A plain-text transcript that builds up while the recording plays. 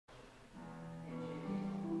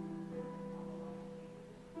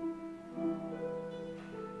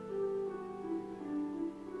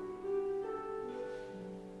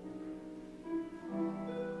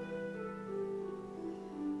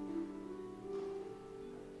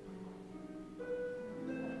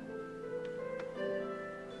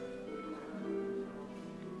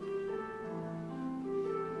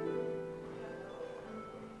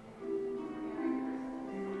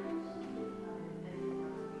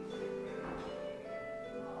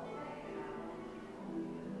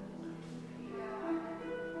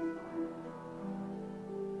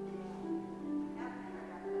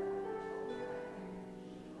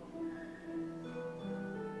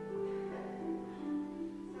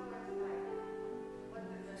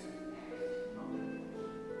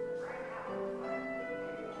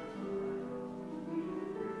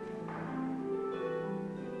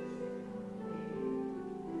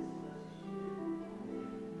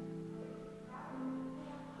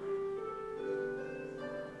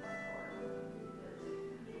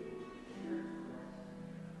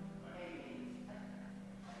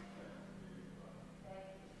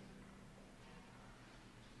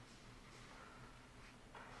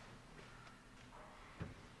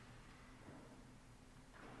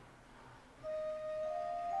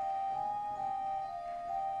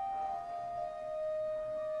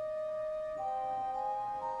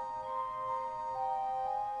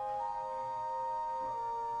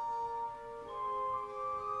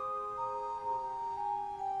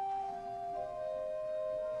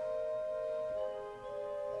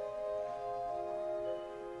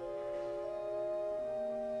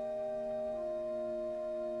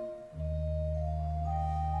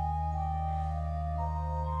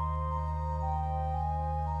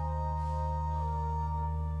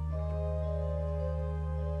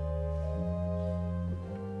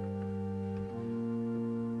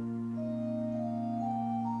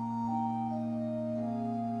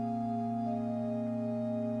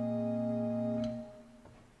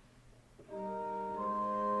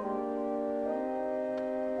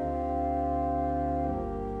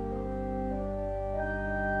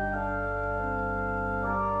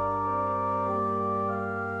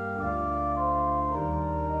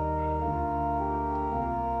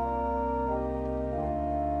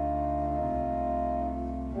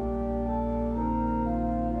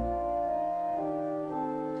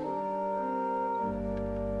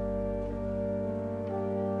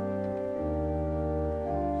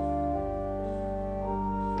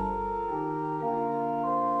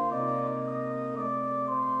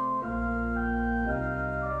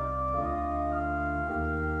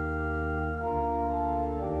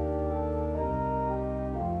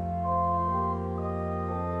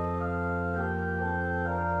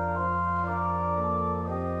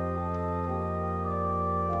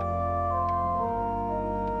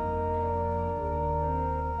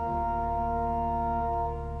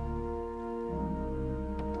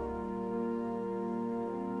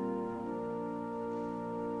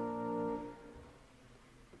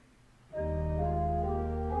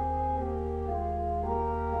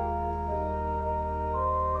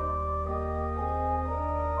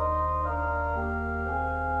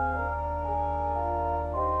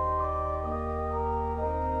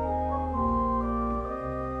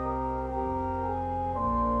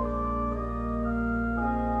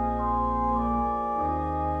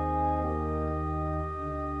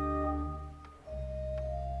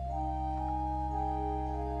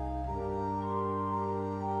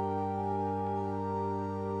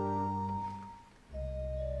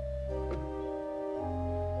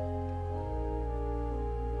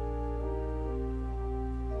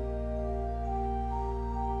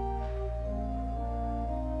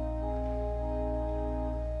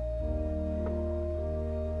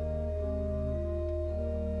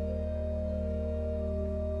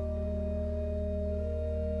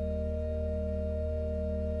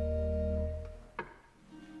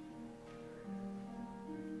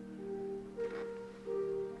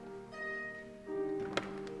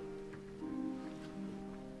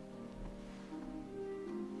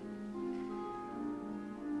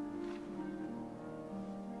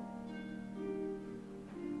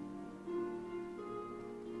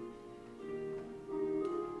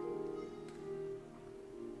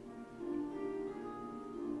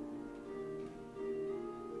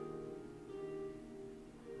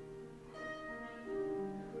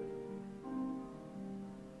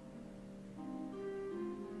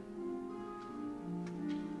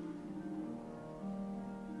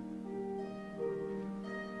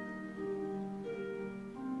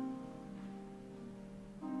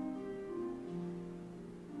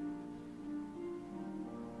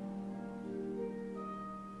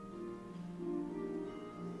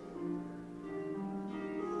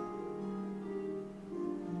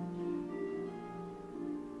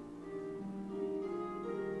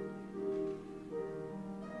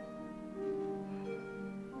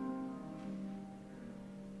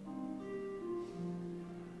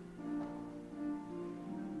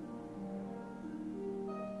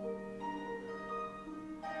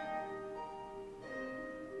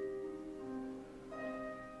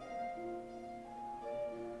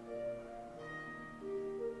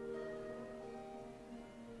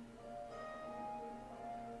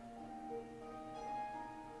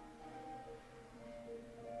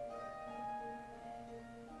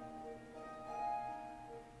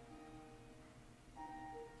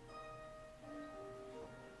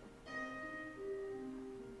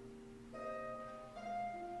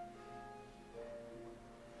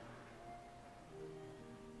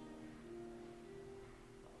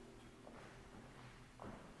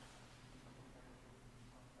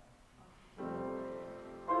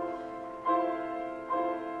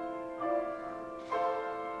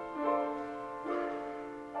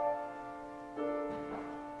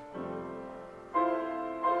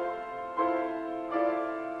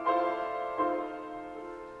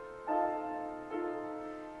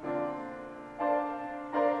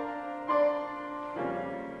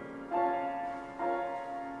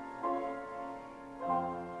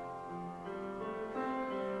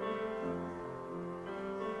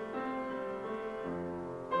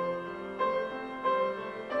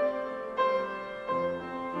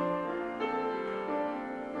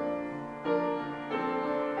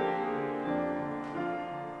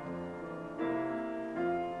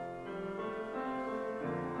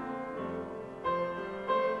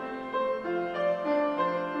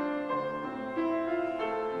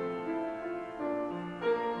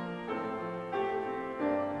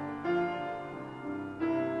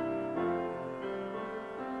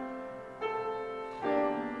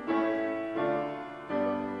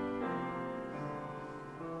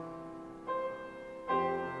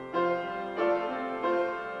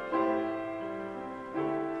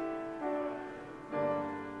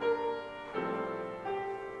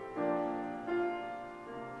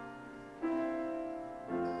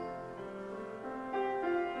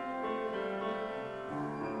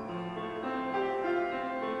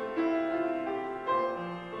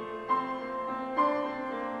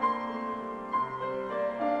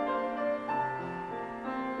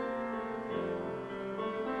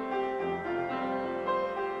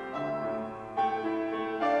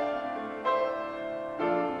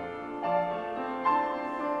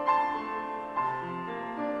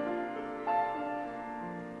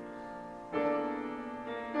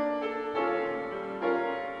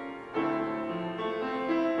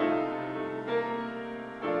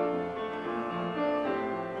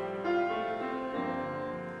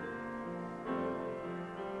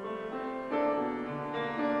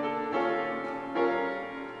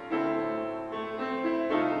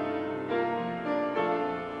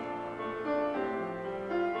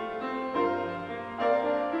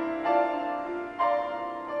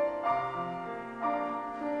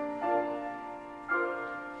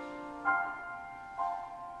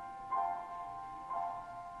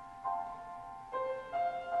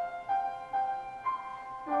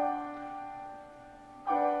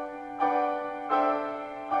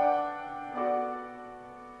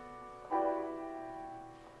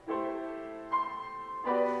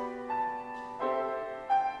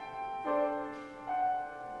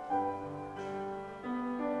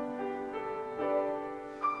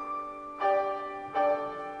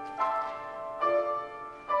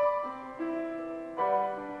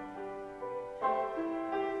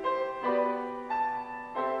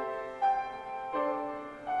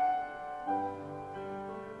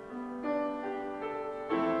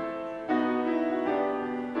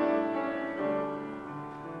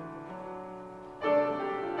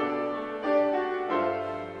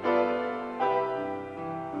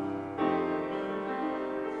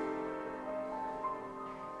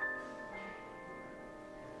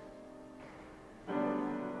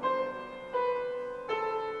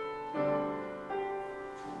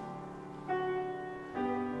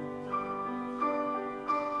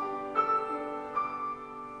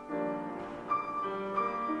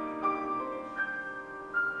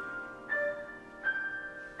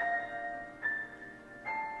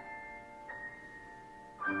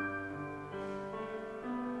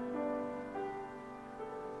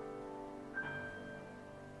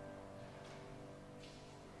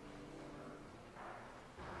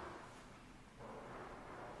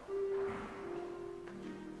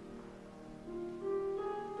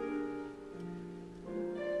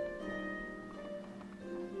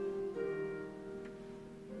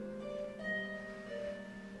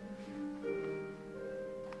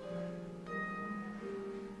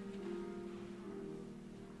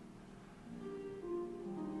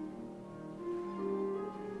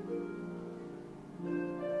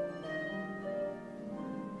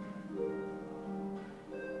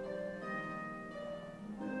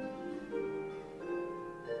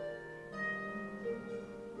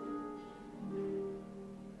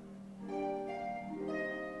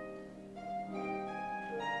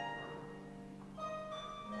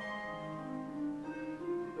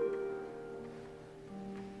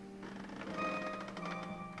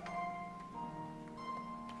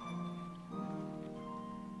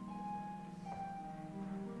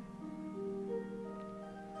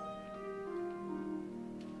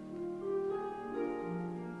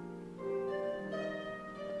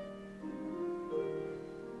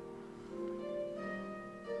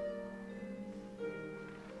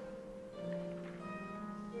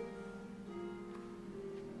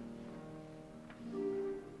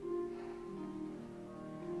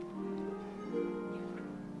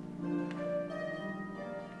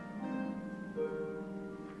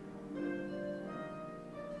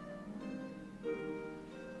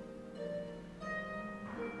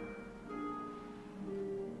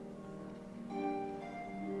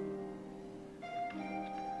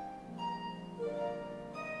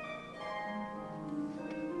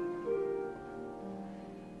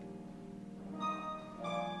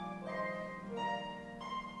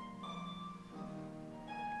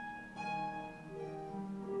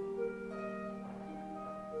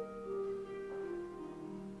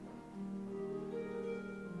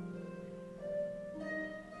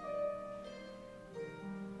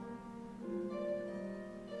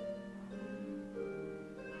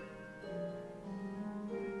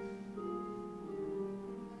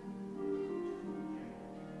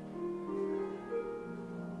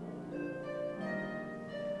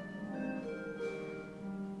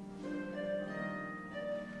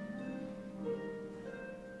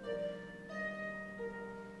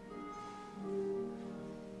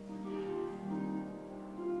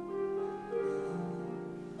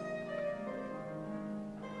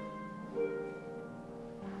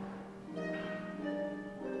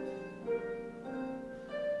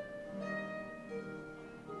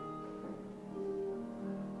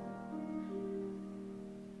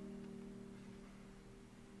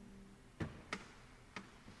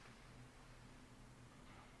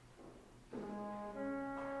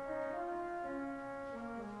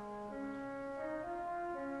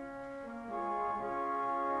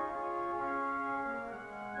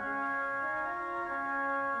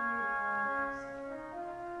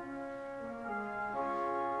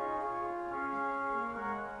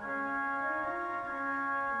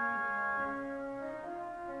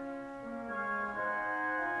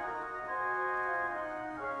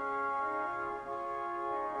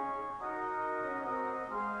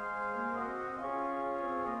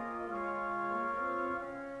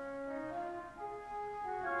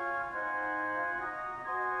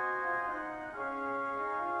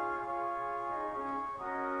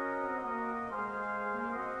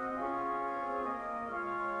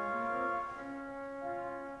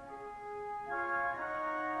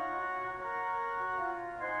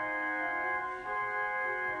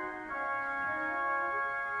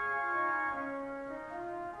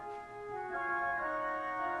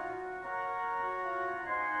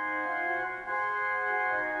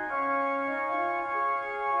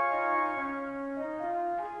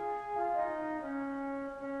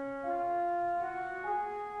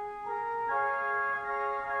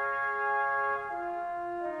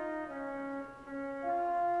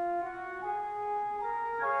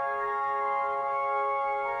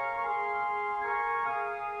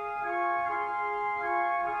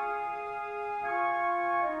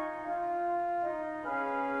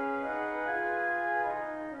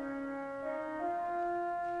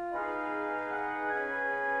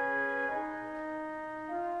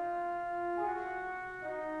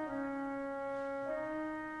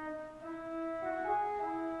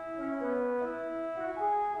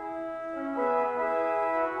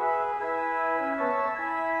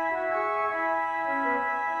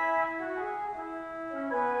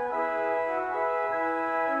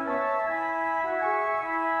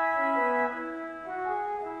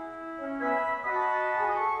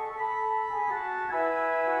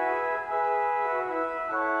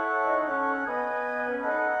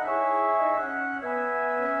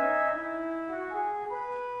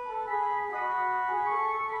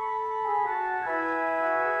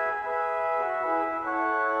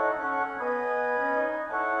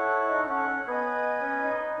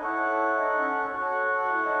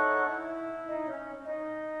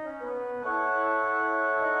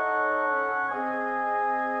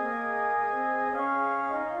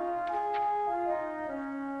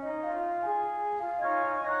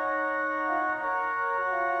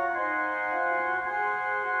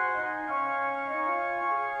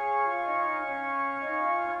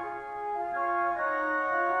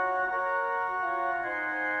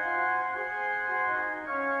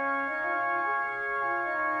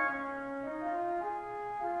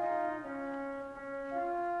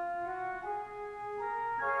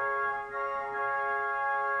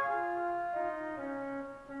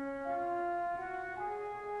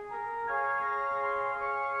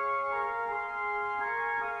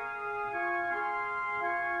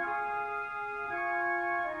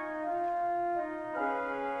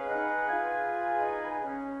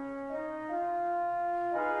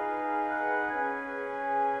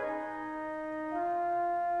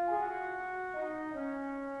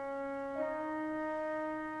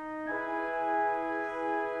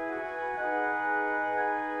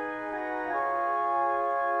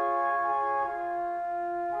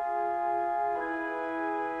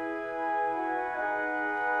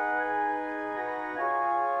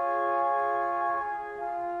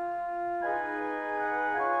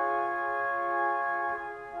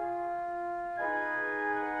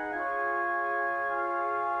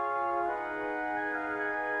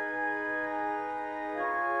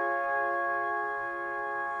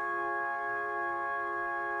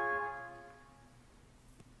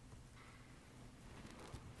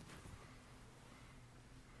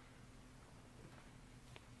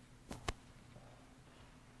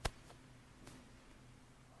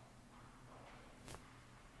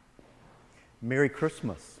Merry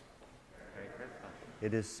Christmas. Merry Christmas.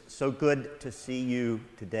 It is so good to see you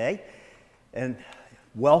today and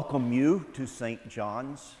welcome you to St.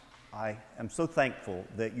 John's. I am so thankful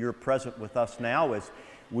that you're present with us now as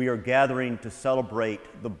we are gathering to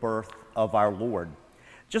celebrate the birth of our Lord.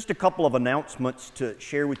 Just a couple of announcements to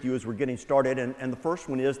share with you as we're getting started, and the first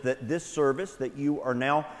one is that this service that you are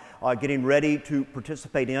now getting ready to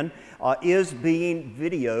participate in is being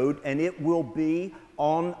videoed, and it will be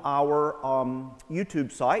on our YouTube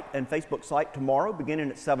site and Facebook site tomorrow beginning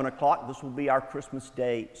at 7 o'clock. This will be our Christmas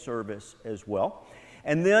Day service as well.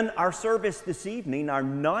 And then our service this evening, our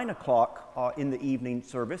 9 o'clock in the evening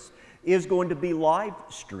service, is going to be live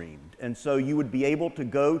streamed. And so you would be able to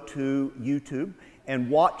go to YouTube and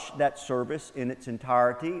watch that service in its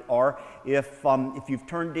entirety, or if you've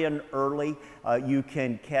turned in early, you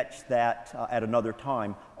can catch that at another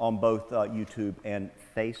time on both YouTube and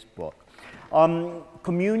Facebook.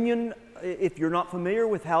 Communion, if you're not familiar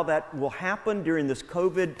with how that will happen during this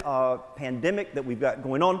COVID pandemic that we've got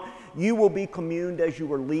going on, you will be communed as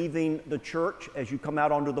you are leaving the church. As you come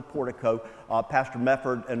out onto the portico, Pastor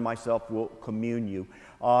Mefford and myself will commune you.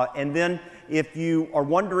 And then if you are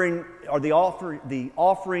wondering, are the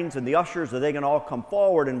offerings and the ushers, are they going to all come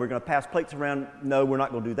forward and we're going to pass plates around? No, we're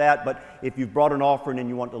not going to do that. But if you've brought an offering and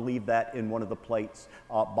you want to leave that in one of the plates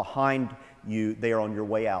behind you there on your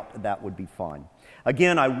way out, that would be fine.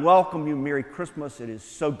 Again, I welcome you. Merry Christmas. It is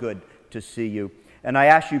so good to see you. And I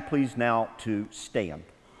ask you please now to stand.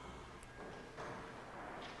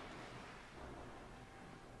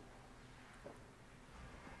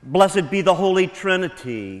 Blessed be the Holy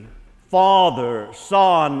Trinity, Father,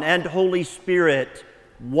 Son, and Holy Spirit,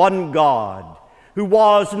 one God, who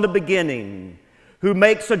was in the beginning, who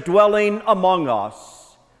makes a dwelling among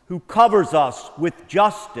us, who covers us with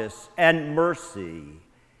justice and mercy.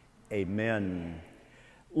 Amen.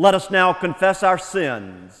 Let us now confess our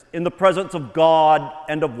sins in the presence of God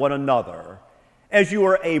and of one another. As you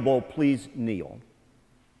are able, please kneel.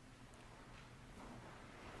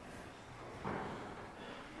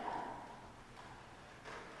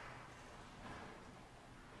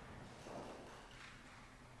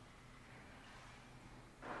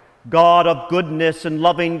 God of goodness and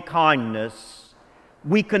loving kindness,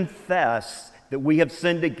 we confess that we have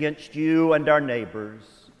sinned against you and our neighbors.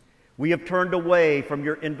 We have turned away from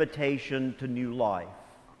your invitation to new life.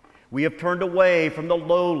 We have turned away from the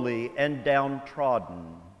lowly and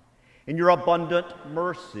downtrodden. In your abundant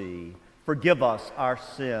mercy, forgive us our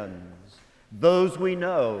sins, those we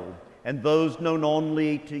know and those known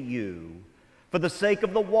only to you, for the sake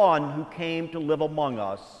of the one who came to live among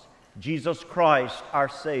us, Jesus Christ, our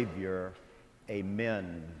Savior.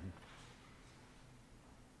 Amen.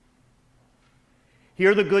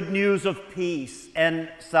 Hear the good news of peace and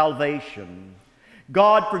salvation.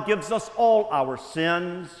 God forgives us all our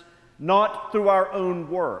sins, not through our own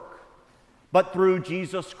work, but through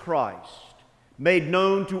Jesus Christ, made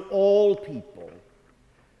known to all people.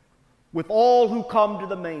 With all who come to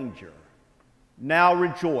the manger, now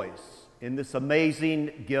rejoice in this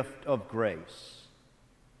amazing gift of grace.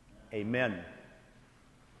 Amen.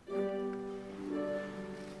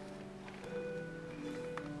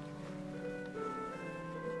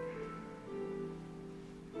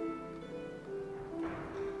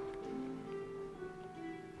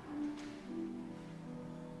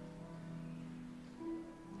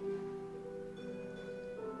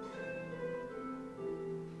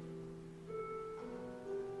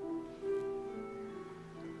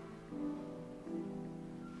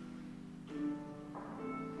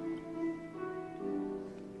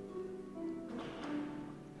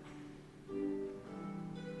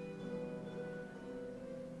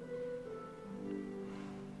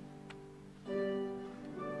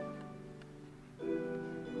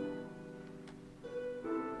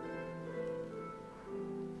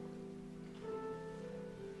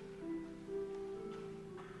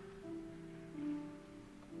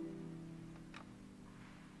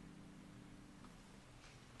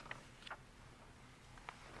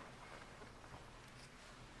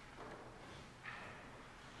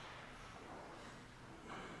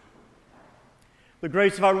 The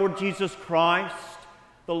grace of our Lord Jesus Christ,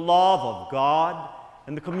 the love of God,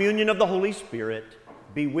 and the communion of the Holy Spirit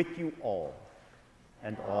be with you all,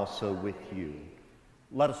 and also with you.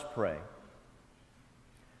 Let us pray.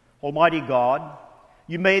 Almighty God,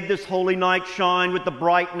 you made this holy night shine with the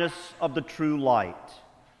brightness of the true light.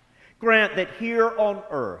 Grant that here on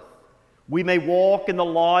earth we may walk in the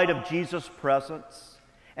light of Jesus' presence,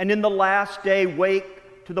 and in the last day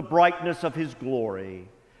wake to the brightness of his glory.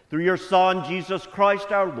 Through your Son, Jesus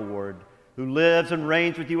Christ our Lord, who lives and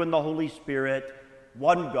reigns with you in the Holy Spirit,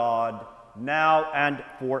 one God, now and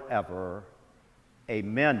forever.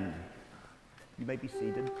 Amen. You may be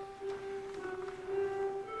seated.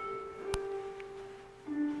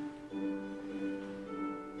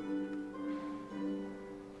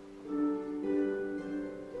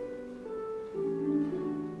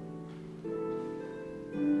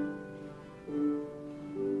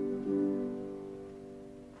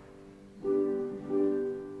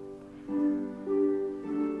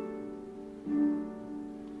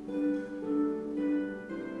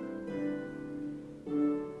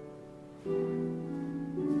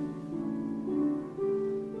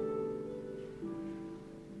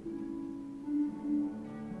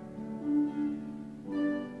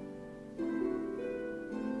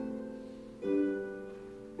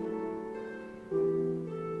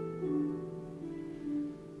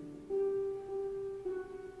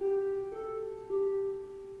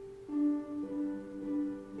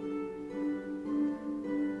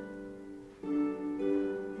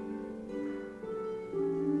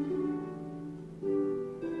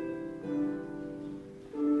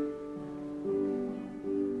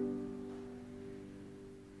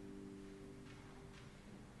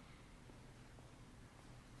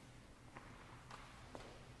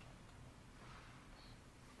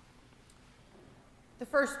 The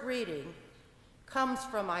first reading comes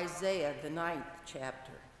from Isaiah, the 9th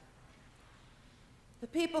chapter. The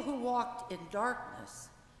people who walked in darkness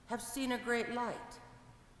have seen a great light.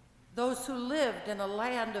 Those who lived in a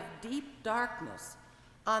land of deep darkness,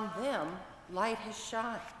 on them light has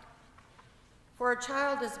shined. For a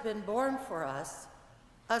child has been born for us,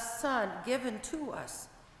 a son given to us.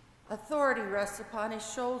 Authority rests upon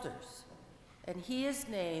his shoulders, and he is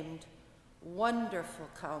named Wonderful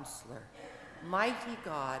Counselor, Mighty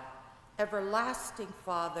God, Everlasting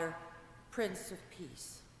Father, Prince of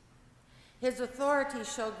Peace. His authority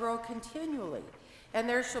shall grow continually, and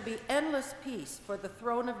there shall be endless peace for the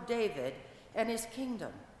throne of David and his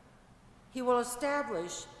kingdom. He will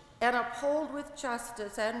establish and uphold with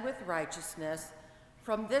justice and with righteousness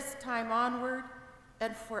from this time onward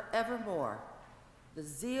and forevermore. The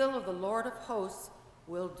zeal of the Lord of hosts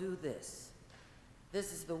will do this.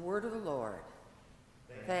 This is the word of the Lord.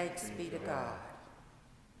 Thanks be to God.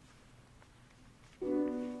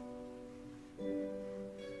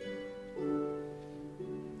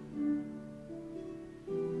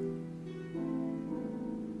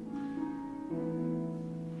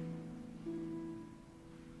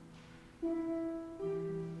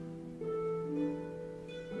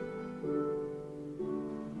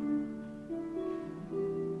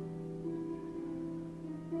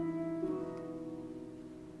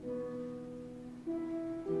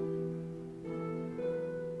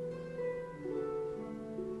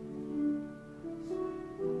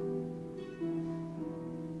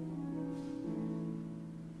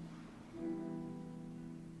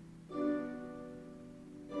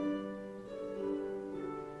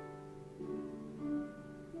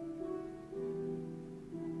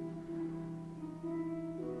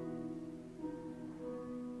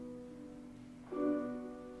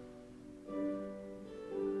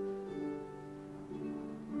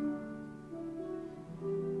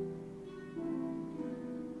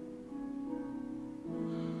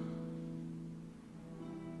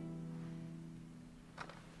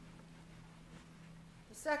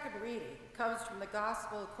 The second reading comes from the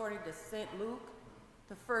Gospel according to St. Luke,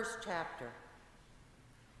 the 1st chapter.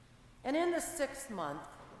 And in the 6th month,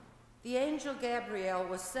 the angel Gabriel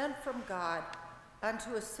was sent from God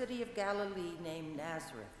unto a city of Galilee named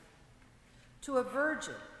Nazareth, to a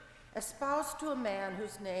virgin espoused to a man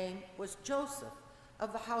whose name was Joseph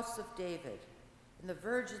of the house of David, and the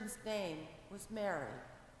virgin's name was Mary.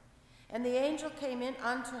 And the angel came in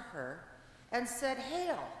unto her and said,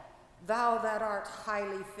 Hail, thou that art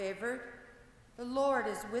highly favored, the Lord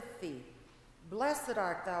is with thee. Blessed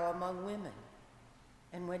art thou among women.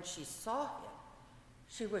 And when she saw him,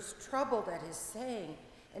 she was troubled at his saying,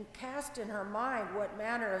 and cast in her mind what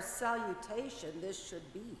manner of salutation this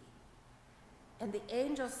should be. And the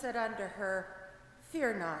angel said unto her,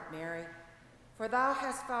 Fear not, Mary, for thou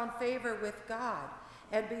hast found favor with God,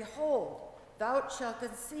 and behold, thou shalt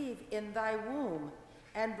conceive in thy womb,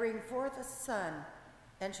 and bring forth a son,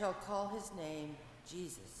 and shall call his name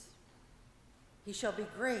Jesus. He shall be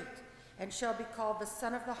great, and shall be called the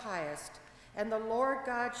Son of the Highest, and the Lord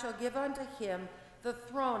God shall give unto him the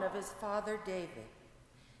throne of his father David.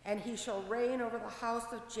 And he shall reign over the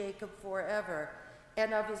house of Jacob forever,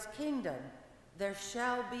 and of his kingdom there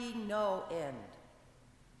shall be no end.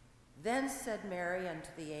 Then said Mary unto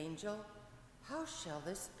the angel, How shall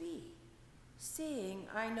this be, seeing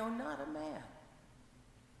I know not a man?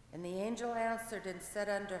 And the angel answered and said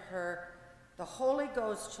unto her, the Holy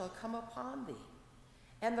Ghost shall come upon thee,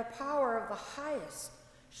 and the power of the Highest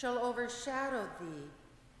shall overshadow thee.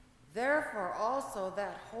 Therefore also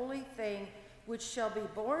that holy thing which shall be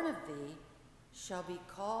born of thee shall be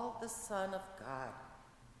called the Son of God.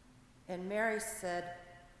 And Mary said,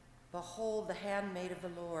 Behold, the handmaid of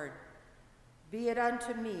the Lord, be it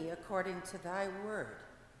unto me according to thy word.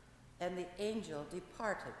 And the angel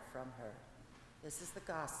departed from her. This is the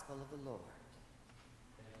gospel of the Lord.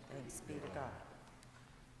 Thanks be to God.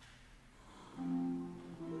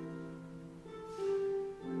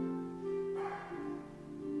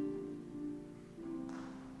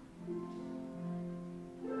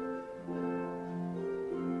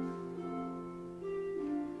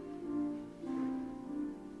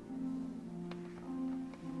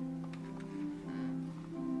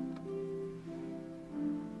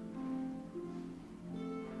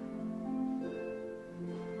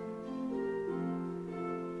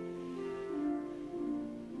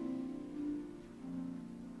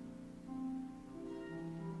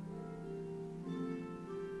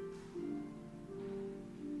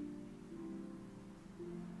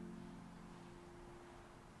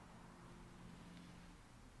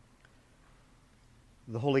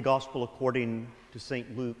 The Holy Gospel according to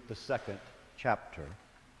St. Luke, the 2nd chapter.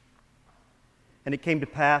 And it came to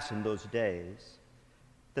pass in those days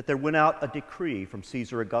that there went out a decree from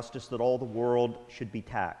Caesar Augustus that all the world should be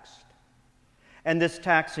taxed. And this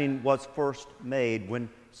taxing was first made when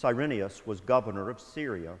Cyrenius was governor of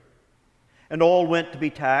Syria. And all went to be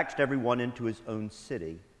taxed, every one into his own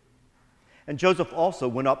city. And Joseph also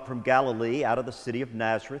went up from Galilee out of the city of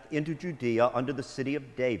Nazareth into Judea unto the city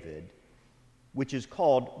of David, which is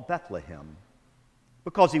called Bethlehem,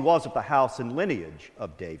 because he was of the house and lineage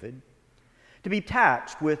of David, to be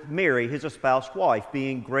taxed with Mary, his espoused wife,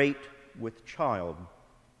 being great with child.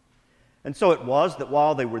 And so it was that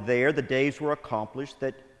while they were there, the days were accomplished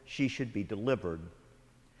that she should be delivered.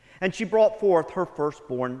 And she brought forth her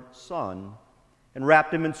firstborn son, and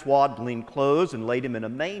wrapped him in swaddling clothes, and laid him in a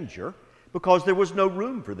manger, because there was no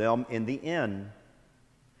room for them in the inn.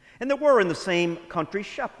 And there were in the same country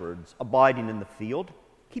shepherds abiding in the field,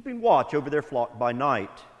 keeping watch over their flock by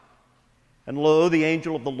night. And lo, the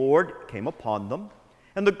angel of the Lord came upon them,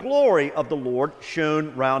 and the glory of the Lord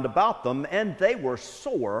shone round about them, and they were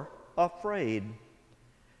sore afraid.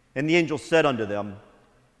 And the angel said unto them,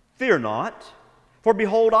 Fear not, for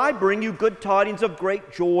behold, I bring you good tidings of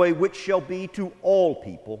great joy, which shall be to all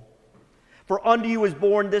people. For unto you is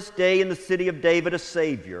born this day in the city of David a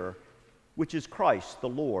Savior, which is Christ the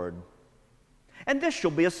Lord. And this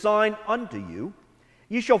shall be a sign unto you.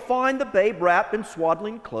 Ye shall find the babe wrapped in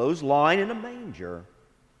swaddling clothes, lying in a manger.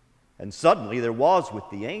 And suddenly there was with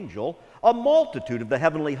the angel a multitude of the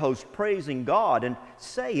heavenly host praising God and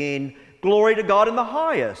saying, Glory to God in the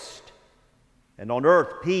highest, and on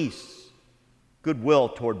earth peace, goodwill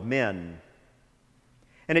toward men.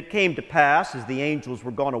 And it came to pass, as the angels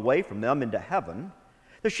were gone away from them into heaven,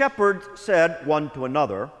 the shepherds said one to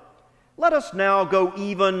another, Let us now go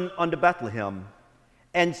even unto Bethlehem,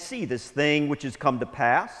 and see this thing which is come to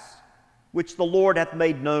pass, which the Lord hath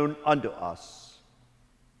made known unto us.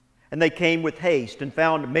 And they came with haste, and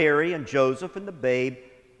found Mary and Joseph and the babe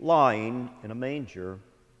lying in a manger.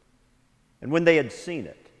 And when they had seen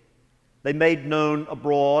it, they made known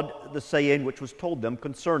abroad the saying which was told them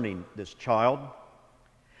concerning this child.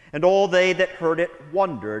 And all they that heard it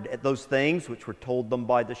wondered at those things which were told them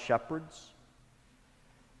by the shepherds.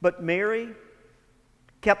 But Mary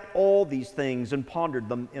kept all these things and pondered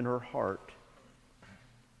them in her heart.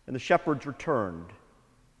 And the shepherds returned,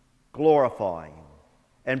 glorifying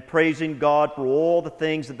and praising God for all the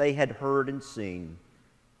things that they had heard and seen,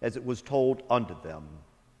 as it was told unto them.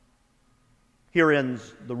 Here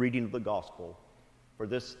ends the reading of the gospel for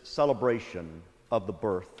this celebration of the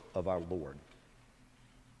birth of our Lord.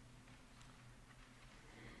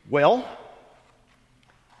 Well,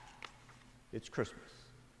 it's Christmas.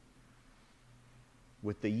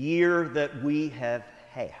 With the year that we have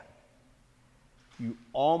had, you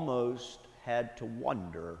almost had to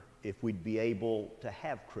wonder if we'd be able to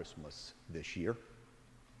have Christmas this year.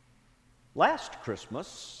 Last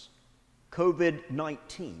Christmas,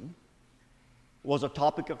 COVID-19 was a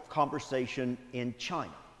topic of conversation in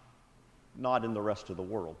China, not in the rest of the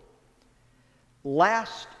world.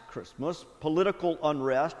 Last Christmas, political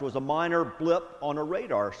unrest was a minor blip on a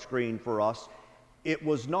radar screen for us. It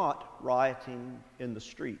was not rioting in the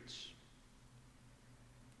streets.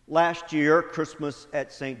 Last year, Christmas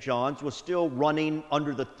at St. John's was still running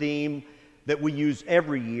under the theme that we use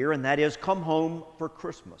every year, and that is, come home for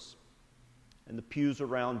Christmas. And the pews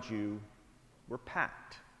around you were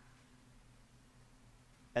packed.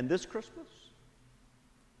 And this Christmas,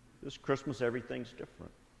 This Christmas, everything's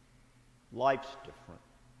different. Life's different.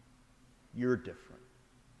 You're different.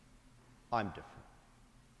 I'm different.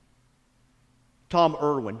 Tom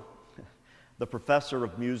Irwin, the professor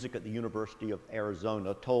of music at the University of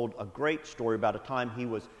Arizona, told a great story about a time he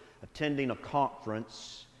was attending a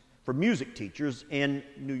conference for music teachers in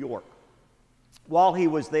New York. While he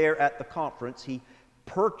was there at the conference, he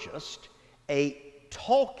purchased a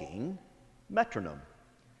talking metronome.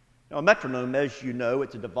 Now, a metronome, as you know,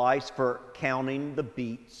 it's a device for counting the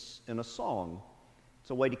beats in a song.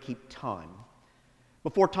 It's a way to keep time.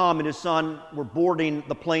 Before Tom and his son were boarding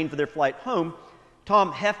the plane for their flight home,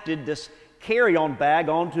 Tom hefted this carry-on bag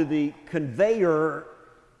onto the conveyor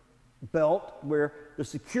belt where the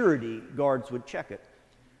security guards would check it.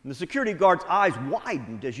 And the security guard's eyes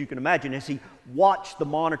widened, as you can imagine, as he watched the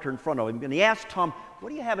monitor in front of him. And he asked Tom, "What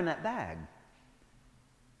do you have in that bag?"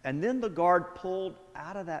 And then the guard pulled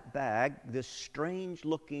out of that bag this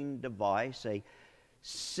strange-looking device, a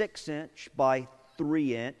 6-inch by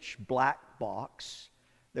 3-inch black box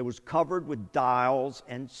that was covered with dials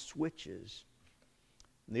and switches.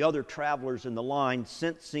 And the other travelers in the line,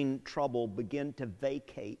 sensing trouble, began to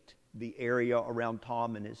vacate the area around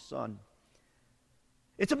Tom and his son.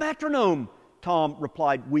 "It's a metronome," Tom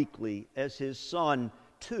replied weakly, as his son,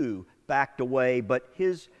 too, backed away, but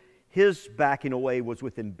his backing away was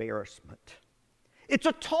with embarrassment. "It's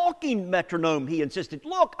a talking metronome," he insisted.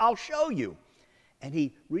 "Look, I'll show you." And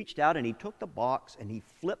he reached out and he took the box and he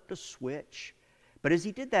flipped a switch. But as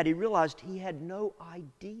he did that, he realized he had no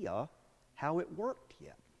idea how it worked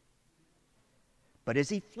yet. But as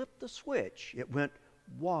he flipped the switch, it went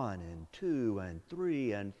 1 and 2 and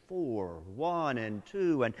 3 and 4, 1 and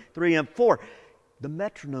 2 and 3 and 4. The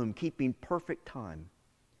metronome keeping perfect time.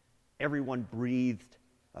 Everyone breathed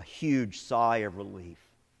a huge sigh of relief.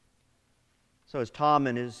 So as Tom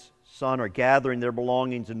and his son are gathering their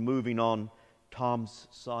belongings and moving on, Tom's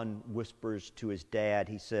son whispers to his dad,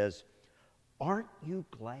 he says, "Aren't you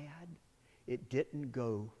glad it didn't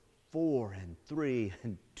go 4 and 3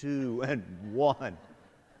 and 2 and 1?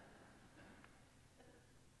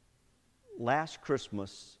 Last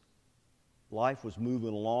Christmas, life was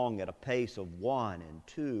moving along at a pace of 1 and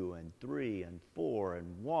 2 and 3 and 4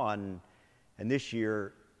 and 1. And this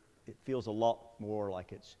year, it feels a lot more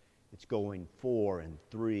like it's going 4 and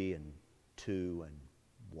 3 and 2 and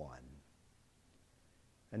 1.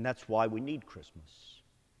 And that's why we need Christmas.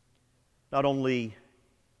 Not only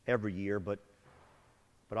every year, but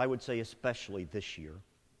I would say especially this year.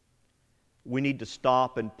 We need to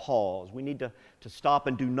stop and pause. We need to stop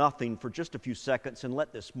and do nothing for just a few seconds and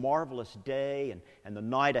let this marvelous day and the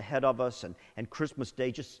night ahead of us and Christmas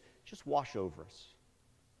Day just wash over us.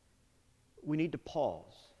 We need to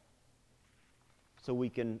pause so we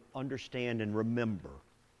can understand and remember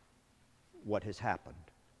what has happened.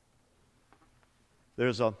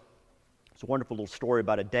 There's a wonderful little story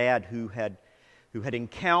about a dad who had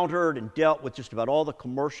encountered and dealt with just about all the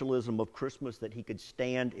commercialism of Christmas that he could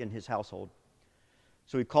stand in his household.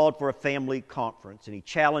 So he called for a family conference, and he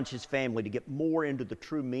challenged his family to get more into the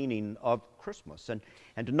true meaning of Christmas and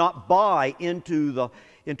to not buy into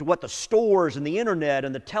what the stores and the internet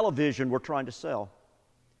and the television were trying to sell.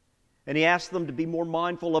 And he asked them to be more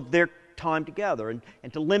mindful of their time together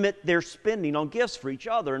and to limit their spending on gifts for each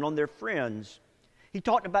other and on their friends. He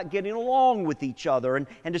talked about getting along with each other and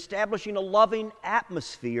establishing a loving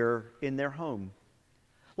atmosphere in their home.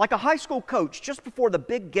 Like a high school coach, just before the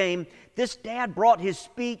big game, this dad brought his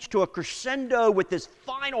speech to a crescendo with this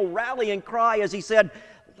final rallying cry as he said,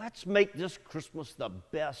 "Let's make this Christmas the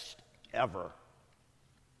best ever."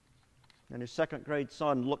 And his second grade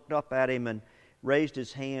son looked up at him and raised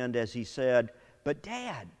his hand as he said, "But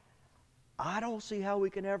Dad, I don't see how we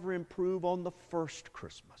can ever improve on the first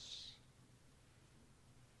Christmas."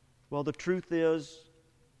 Well, the truth is,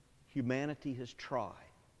 humanity has tried,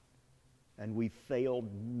 and we've failed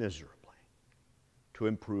miserably to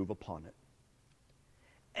improve upon it.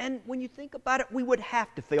 And when you think about it, we would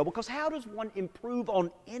have to fail, because how does one improve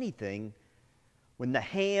on anything when the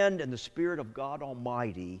hand and the Spirit of God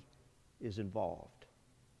Almighty is involved?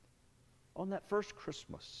 On that first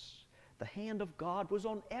Christmas, the hand of God was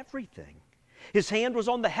on everything. His hand was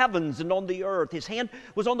on the heavens and on the earth. His hand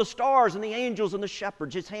was on the stars and the angels and the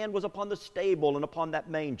shepherds. His hand was upon the stable and upon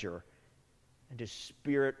that manger. And His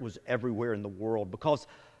Spirit was everywhere in the world, because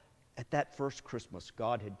at that first Christmas,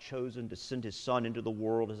 God had chosen to send His Son into the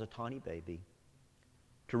world as a tiny baby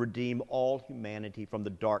to redeem all humanity from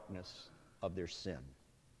the darkness of their sin.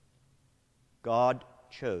 God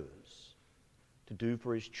chose to do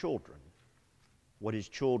for His children what His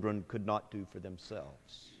children could not do for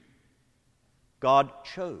themselves. God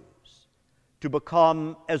chose to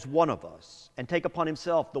become as one of us and take upon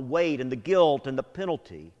himself the weight and the guilt and the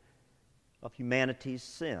penalty of humanity's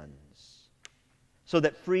sins, so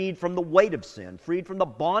that freed from the weight of sin, freed from the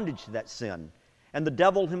bondage to that sin and the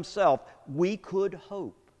devil himself, we could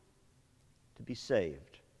hope to be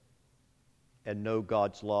saved and know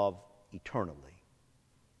God's love eternally.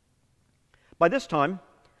 By this time,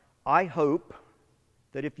 I hope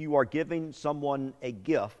that if you are giving someone a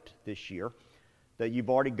gift this year, that you've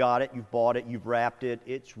already got it, you've bought it, you've wrapped it,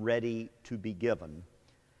 it's ready to be given.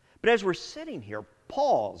 But as we're sitting here,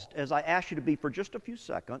 paused, as I ask you to be for just a few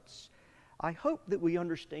seconds, I hope that we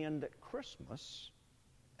understand that Christmas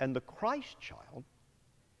and the Christ child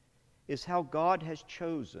is how God has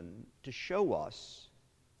chosen to show us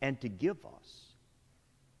and to give us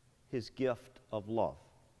his gift of love.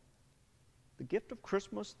 The gift of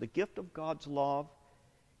Christmas, the gift of God's love,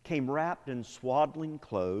 came wrapped in swaddling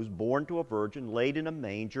clothes, born to a virgin, laid in a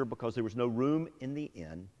manger because there was no room in the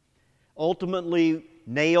inn, ultimately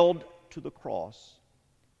nailed to the cross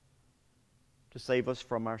to save us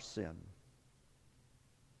from our sin.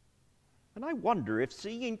 And I wonder if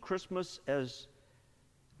seeing Christmas as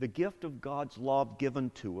the gift of God's love given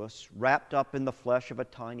to us, wrapped up in the flesh of a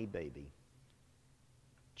tiny baby,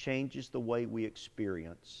 changes the way we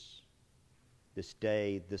experience this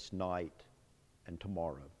day, this night, and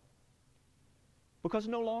tomorrow. Because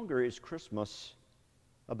no longer is Christmas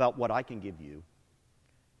about what I can give you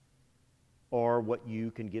or what you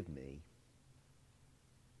can give me.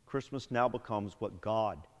 Christmas now becomes what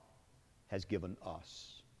God has given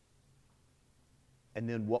us, and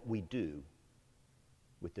then what we do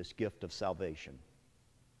with this gift of salvation.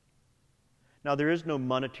 Now, there is no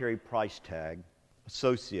monetary price tag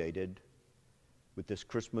associated with this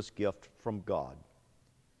Christmas gift from God,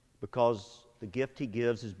 because the gift he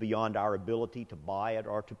gives is beyond our ability to buy it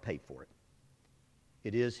or to pay for it.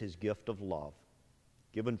 It is his gift of love,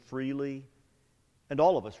 given freely, and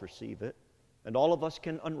all of us receive it, and all of us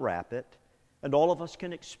can unwrap it, and all of us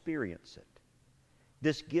can experience it.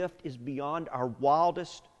 This gift is beyond our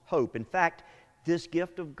wildest hope. In fact, this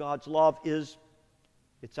gift of God's love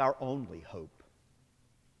it's our only hope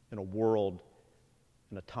in a world,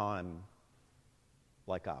 in a time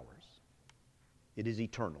like ours. It is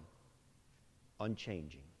eternal,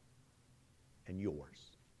 unchanging, and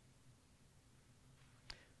yours.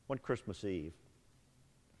 One Christmas Eve,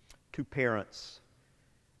 two parents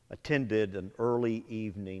attended an early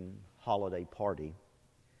evening holiday party.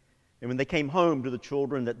 And when they came home to the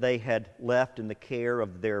children that they had left in the care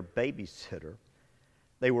of their babysitter,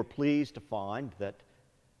 they were pleased to find that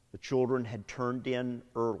the children had turned in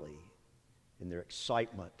early in their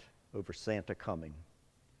excitement over Santa coming.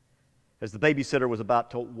 As the babysitter was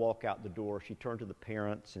about to walk out the door, she turned to the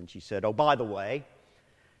parents and she said, "Oh, by the way,"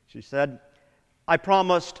 she said, "I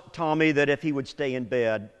promised Tommy that if he would stay in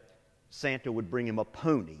bed, Santa would bring him a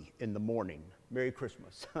pony in the morning. Merry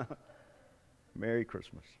Christmas." Merry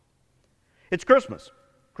Christmas. It's Christmas,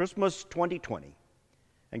 Christmas 2020.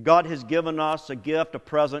 And God has given us a gift, a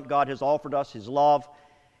present. God has offered us his love.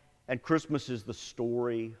 And Christmas is the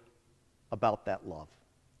story about that love.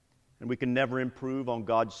 And we can never improve on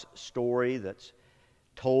God's story that's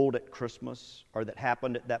told at Christmas or that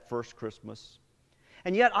happened at that first Christmas.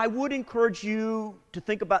 And yet I would encourage you to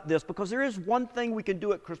think about this, because there is one thing we can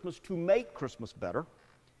do at Christmas to make Christmas better.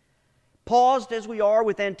 Paused as we are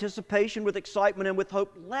with anticipation, with excitement, and with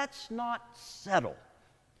hope, let's not settle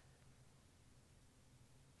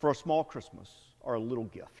for a small Christmas or a little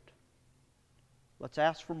gift. Let's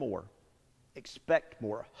ask for more, expect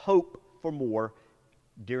more, hope for more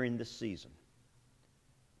during this season.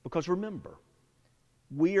 Because remember,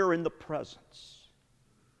 we are in the presence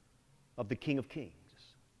of the King of Kings,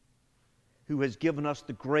 who has given us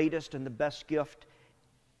the greatest and the best gift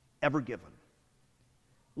ever given.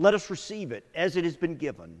 Let us receive it as it has been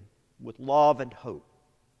given, with love and hope.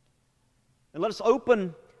 And let us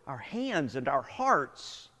open our hands and our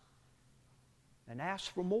hearts and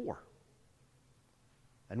ask for more.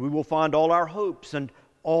 And we will find all our hopes and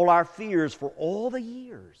all our fears for all the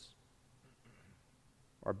years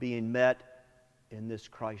are being met in this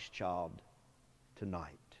Christ child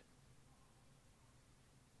tonight.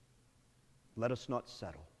 Let us not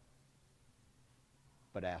settle,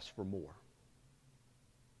 but ask for more.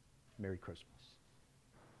 Merry Christmas.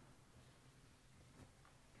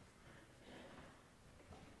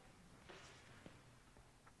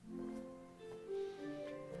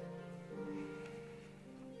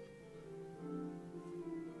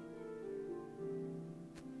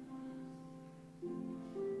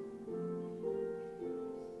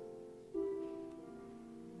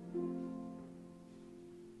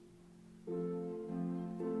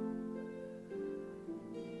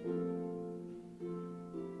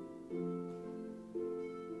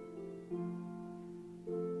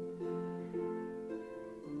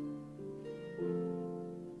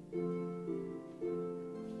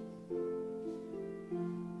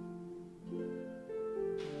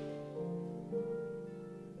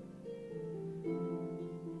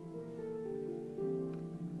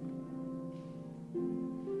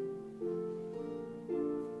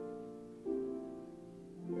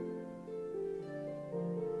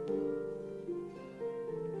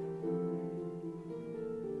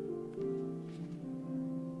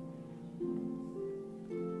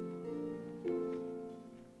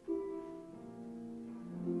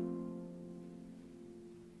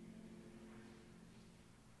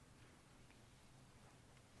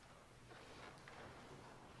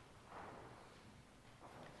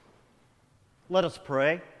 Let us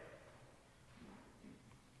pray.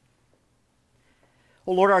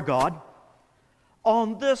 O Lord our God,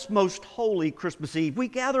 on this most holy Christmas Eve, we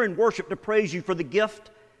gather in worship to praise you for the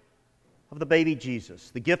gift of the baby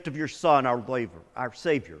Jesus, the gift of your Son, our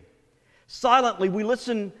Savior. Silently, we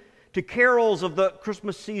listen to carols of the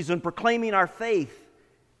Christmas season, proclaiming our faith,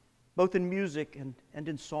 both in music and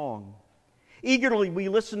in song. Eagerly, we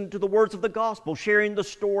listen to the words of the gospel, sharing the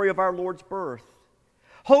story of our Lord's birth.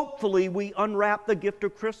 Hopefully, we unwrap the gift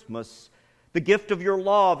of Christmas, the gift of your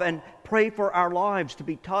love, and pray for our lives to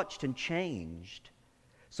be touched and changed,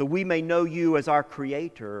 so we may know you as our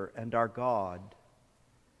Creator and our God.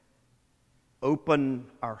 Open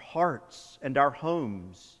our hearts and our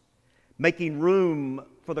homes, making room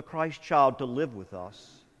for the Christ child to live with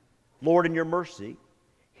us. Lord, in your mercy,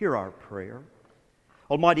 hear our prayer.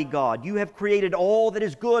 Almighty God, you have created all that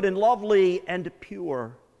is good and lovely and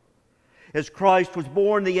pure. As Christ was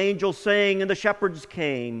born, the angels sang and the shepherds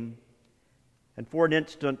came, and for an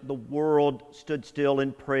instant the world stood still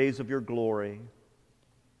in praise of your glory.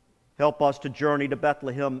 Help us to journey to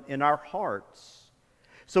Bethlehem in our hearts,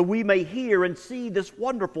 so we may hear and see this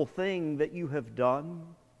wonderful thing that you have done.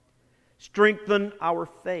 Strengthen our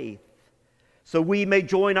faith, so we may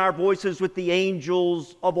join our voices with the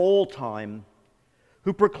angels of all time,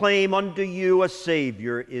 who proclaim unto you a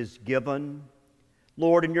Savior is given.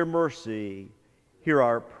 Lord, in your mercy, hear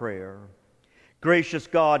our prayer. Gracious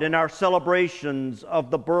God, in our celebrations of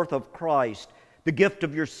the birth of Christ, the gift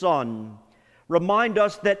of your Son, remind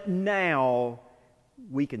us that now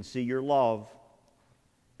we can see your love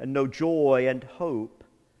and know joy and hope,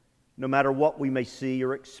 no matter what we may see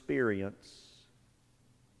or experience.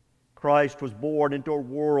 Christ was born into a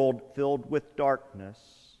world filled with darkness.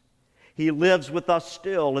 He lives with us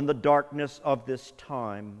still in the darkness of this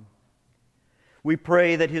time. We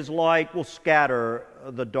pray that his light will scatter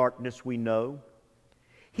the darkness we know.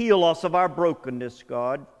 Heal us of our brokenness,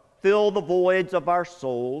 God. Fill the voids of our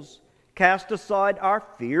souls. Cast aside our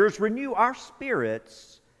fears. Renew our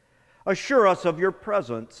spirits. Assure us of your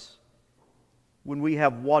presence when we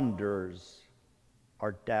have wonders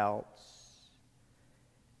or doubts.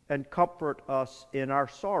 And comfort us in our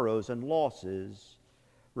sorrows and losses,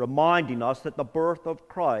 reminding us that the birth of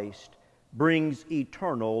Christ brings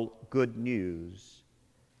eternal good news.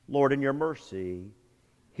 Lord, in your mercy,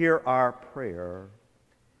 hear our prayer.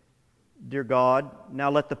 Dear God, now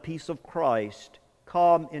let the peace of Christ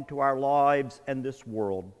come into our lives and this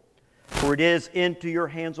world. For it is into your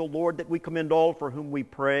hands, O Lord, that we commend all for whom we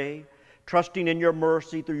pray, trusting in your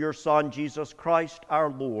mercy through your Son, Jesus Christ, our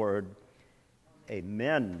Lord.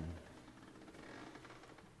 Amen.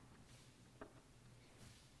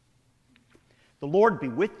 The Lord be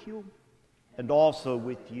with you and also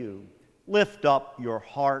with you. Lift up your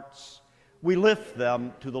hearts. We lift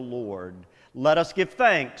them to the Lord. Let us give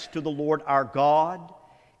thanks to the Lord our God.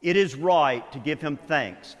 It is right to give him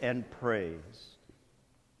thanks and praise.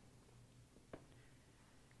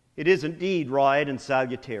 It is indeed right and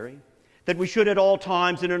salutary that we should at all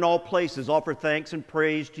times and in all places offer thanks and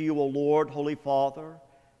praise to you, O Lord, Holy Father,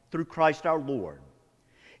 through Christ our Lord.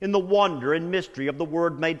 In the wonder and mystery of the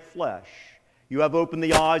Word made flesh, you have opened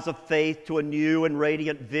the eyes of faith to a new and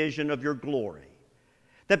radiant vision of your glory,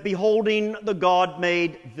 that beholding the God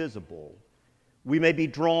made visible, we may be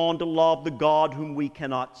drawn to love the God whom we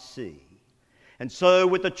cannot see. And so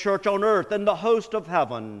with the church on earth and the host of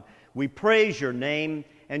heaven, we praise your name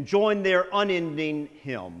and join their unending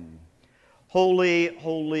hymn. Holy,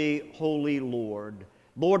 holy, holy Lord,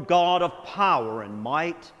 Lord God of power and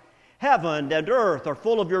might, heaven and earth are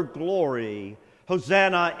full of your glory.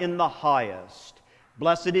 Hosanna in the highest.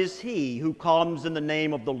 Blessed is he who comes in the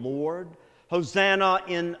name of the Lord. Hosanna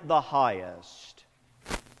in the highest.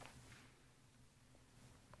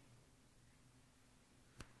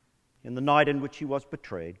 In the night in which he was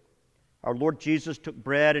betrayed, our Lord Jesus took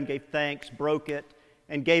bread and gave thanks, broke it,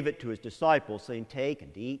 and gave it to his disciples, saying, "Take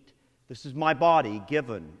and eat. This is my body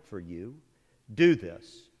given for you. Do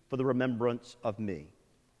this for the remembrance of me."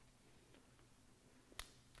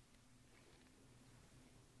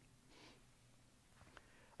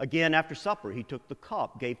 Again, after supper, he took the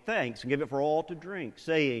cup, gave thanks, and gave it for all to drink,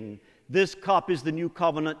 saying, "This cup is the new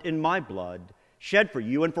covenant in my blood, shed for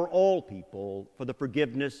you and for all people for the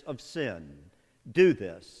forgiveness of sin. Do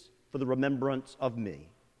this for the remembrance of me."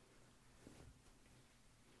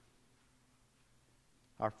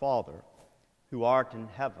 Our Father, who art in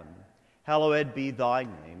heaven, hallowed be thy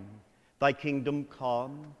name. Thy kingdom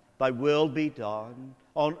come, thy will be done,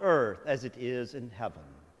 on earth as it is in heaven.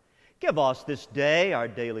 Give us this day our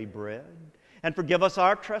daily bread, and forgive us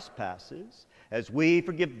our trespasses, as we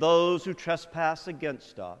forgive those who trespass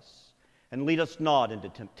against us. And lead us not into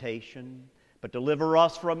temptation, but deliver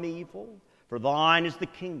us from evil. For thine is the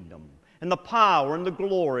kingdom, and the power, and the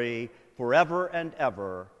glory, forever and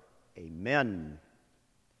ever. Amen.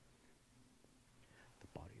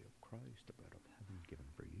 The body of Christ, the bread of heaven given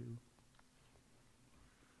for you.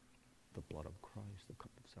 The blood of Christ, the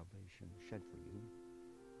cup of salvation shed for you.